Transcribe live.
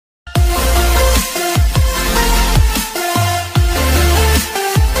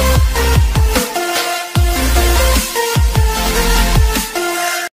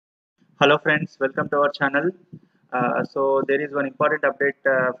Hello friends, welcome to our channel. So there is one important update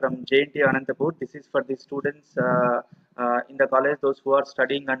from Jntua Anantapur. This is for the students in the college, those who are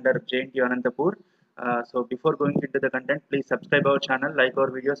studying under Jntua Anantapur. So before going into the content, please subscribe our channel, like our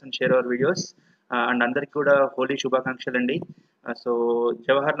videos and share our videos. And అందరికి కూడా హోలీ శుభాకాంక్షలు అండి. So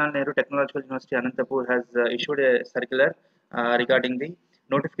Jawaharlal Nehru Technological University Anantapur has issued a circular regarding the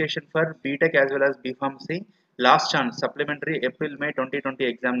notification for BTech as well as B Pharmacy last chance supplementary April-May 2020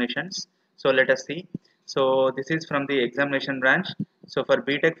 examinations. So let us see. So this is from the examination branch. So for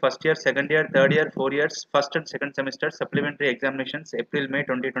BTech first year, second year, third year, 4 years, first and second semester supplementary examinations April-May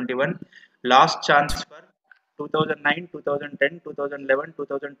 2021. Last chance for 2009, 2010, 2011,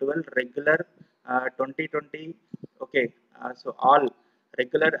 2012 regular 2020. Okay, so all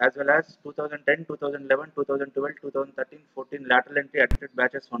regular as well as 2010, 2011, 2012, 2013, 14 lateral entry attempted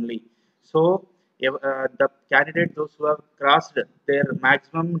batches only. So the candidates those who have crossed their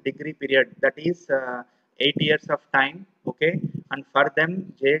maximum degree period, that is 8 years of time, okay, and for them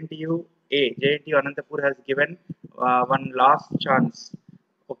JNTU Anantapur has given one last chance,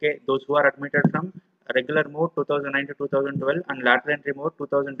 okay, those who are admitted from regular mode 2009 to 2012 and lateral entry mode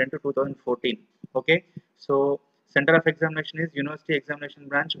 2010 to 2014, okay. So center of examination is University Examination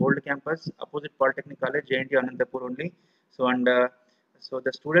Branch, Old Campus, opposite Polytechnic College, JNTU Anantapur only. So and so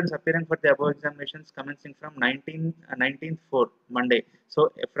the students appearing for the above examinations commencing from 19th for Monday. So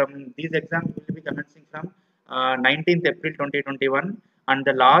from these exams will be commencing from 19th April 2021, and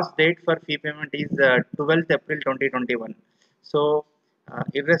the last date for fee payment is 12th April 2021. So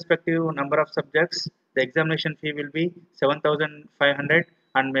irrespective number of subjects, the examination fee will be 7,500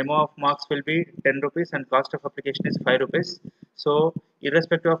 and memo of marks will be 10 rupees and cost of application is 5 rupees. So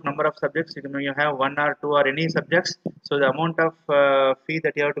irrespective of number of subjects, you have one or two or any subjects, so the amount of fee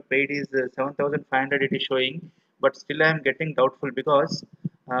that you have to pay is 7,500 it is showing, but still I am getting doubtful because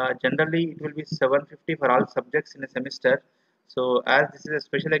generally it will be 750 for all subjects in a semester. So as this is a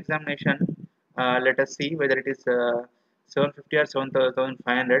special examination, let us see whether it is 750 or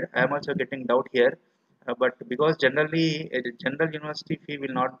 7,500. I am also getting doubt here, but because generally a general university fee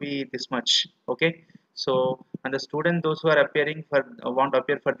will not be this much, okay. So and the students those who are appearing for want to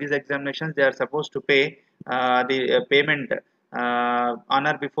appear for these examinations, they are supposed to pay the payment on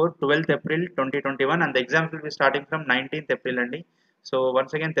or before 12th April 2021, and the exams will be starting from 19th April అండి. So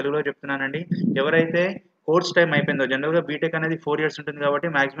once again తెలుగులో చెప్తున్నానండి, ఎవరైతే course time అయిపోయిందో, జనరల్గా BTech అనేది 4 years ఉంటుంది కాబట్టి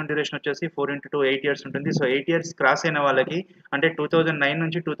maximum duration వచ్చేసి 4 × 2 8 years ఉంటుంది. సో 8 years క్రాస్ అయిన వాళ్ళకి, అంటే 2009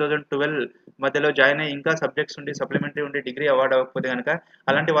 నుంచి 2012 మధ్యలో జాయిన్ అయ్యి ఇంకా సబ్జెక్ట్స్ ఉండి సప్లిమెంటరీ ఉండి డిగ్రీ అవార్డ్ అవ్వకపోతే కనుక,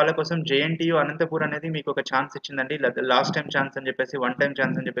 అలాంటి వాళ్ళ కోసం జేఎన్టీయూ అనంతపూర్ అనేది మీకు ఒక ఛాన్స్ ఇచ్చిందండి. లాస్ట్ టైం ఛాన్స్ అని చెప్పేసి, వన్ టైం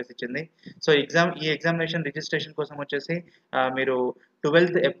ఛాన్స్ అని చెప్పేసి ఇచ్చింది. సో ఈ ఎగ్జామినేషన్ రిజిస్ట్రేషన్ కోసం వచ్చేసి మీరు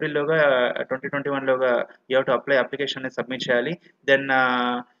 12th April లోగా 2021 లోగా యూ హ్యావ్ టు అప్లికేషన్ అనేది సబ్మిట్ చేయాలి. దెన్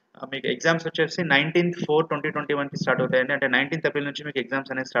మీకు ఎగ్జామ్స్ వచ్చేసి 19/4/2021 స్టార్ట్ అవుతాయండి, అంటే 19th April నుంచి మీకు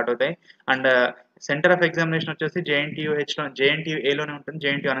ఎగ్జామ్స్ అనేది స్టార్ట్ అవుతాయి. అండ్ సెంటర్ ఆఫ్ ఎగ్జామినేషన్ వచ్చేసి జేఎన్టీయూఏలోనే ఉంటుంది,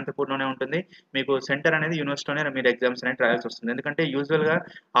 జేఎన్టీయూ అనంతపూర్లోనే ఉంటుంది. మీకు సెంటర్ అనేది యూనివర్సిటీలోనే మీరు ఎగ్జామ్స్ అనేది ట్రయల్స్ వస్తుంది. ఎందుకంటే యూజువల్గా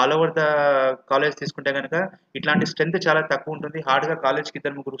ఆల్ ఓవర్ ద కాలేజ్ తీసుకుంటే కనుక ఇట్లాంటి స్ట్రెంత్ చాలా తక్కువ ఉంటుంది, హార్డ్గా కాలేజ్కి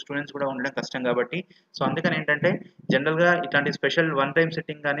 2-3 స్టూడెంట్స్ కూడా ఉండడం కష్టం కాబట్టి. సో అందుకని ఏంటంటే జనరల్గా ఇట్లాంటి స్పెషల్ వన్ టైం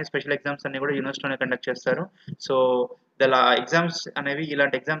సిట్టింగ్ కానీ స్పెషల్ ఎగ్జామ్స్ అన్ని కూడా యూనివర్సిటీలోనే కండక్ట్ చేస్తారు. సో ఎగ్జామ్స్ అనేవి,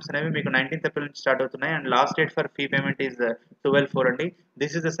 ఇలాంటి ఎగ్జామ్స్ అనేవి మీకు 19th April నుంచి స్టార్ట్ అవుతున్నాయి, and last date for fee payment is 12/4 అండి.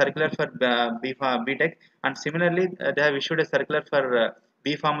 This is the circular for BTech, and similarly they have issued a circular for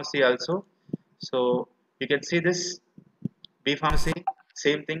B pharmacy also. So you can see this B Pharmacy,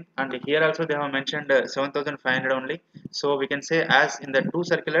 same thing, and here also they have mentioned 7,500 only. So we can say, as in the two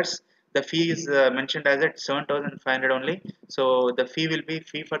circulars, the fee is mentioned as at 7,500 only. So the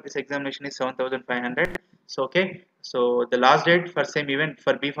fee for this examination is 7,500. So okay, so the last date for same event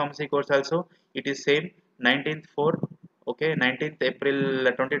for B Pharmacy course also it is same 19/4. Okay, 19th April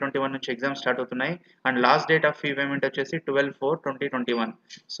 2021 నుంచి exam start అవుతున్నాయి, and last date of fee payment వచ్చేసి 12/4/2021.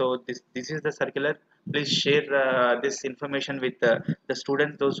 So this is the circular. Please share this information with the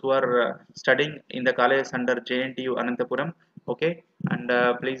students those who are studying in the colleges under JNTU Anantapuram, okay. And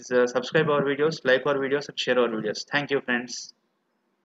please subscribe our videos, like our videos and share our videos. Thank you friends.